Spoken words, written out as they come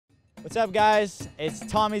What's up, guys? It's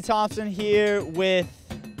Thompson here with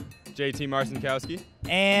JT Marcinkowski.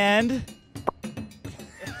 And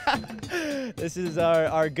this is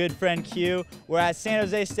our good friend Q. We're at San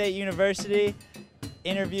Jose State University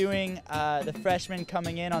interviewing the freshmen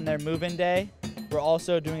coming in on their move-in day. We're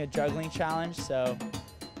also doing a juggling challenge, so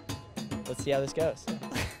let's see how this goes.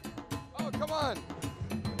 Oh, come on.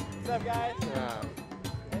 What's up, guys? Yeah.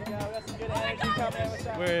 There you go. We got some good energy coming in. What's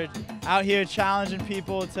up? We're out here challenging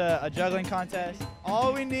people to a juggling contest.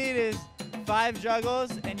 All we need is 5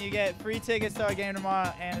 juggles, and you get free tickets to our game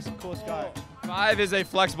tomorrow and a cool scarf. 5 is a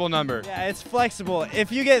flexible number. Yeah, it's flexible.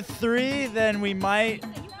 If you get 3, then we might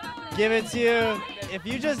give it to you. If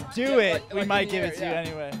you just do it, we might give it to you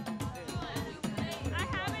anyway. I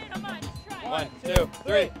have it. Come on, try. 1, 2,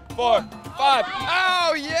 3, 4, 5.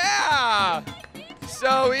 Oh, yeah!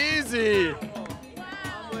 So easy.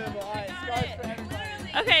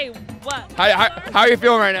 Okay, what? How are you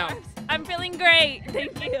feeling right now? I'm feeling great.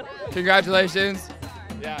 Thank you. Congratulations.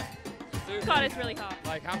 Yeah. God, it's really hot.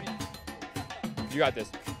 Like how many? You got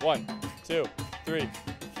this. 1, 2, 3,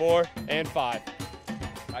 4, and 5.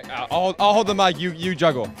 I'll hold the mic. You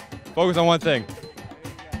juggle. Focus on one thing.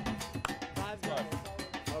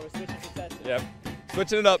 Yep.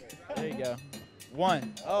 Switching it up. There you go.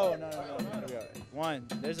 1. Oh no. Here we go. 1.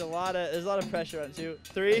 There's a lot of pressure on 2,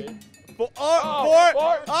 3, 4. Oh,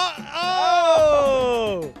 4.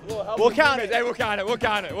 Oh! We'll count it. Hey, we'll count it.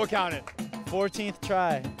 14th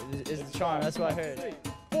try is the charm. That's what I heard.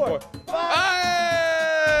 4, 5.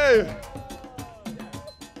 Hey!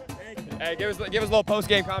 Hey, give us a little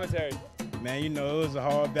post-game commentary. Man, you know, it was a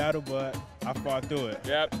hard battle, but I fought through it.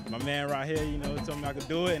 Yep. My man right here, you know, told me I could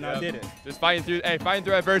do it, and I did it. Just fighting through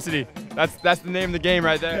adversity. That's the name of the game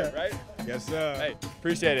right there, right? Yes, sir. Hey,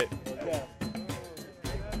 appreciate it. Okay.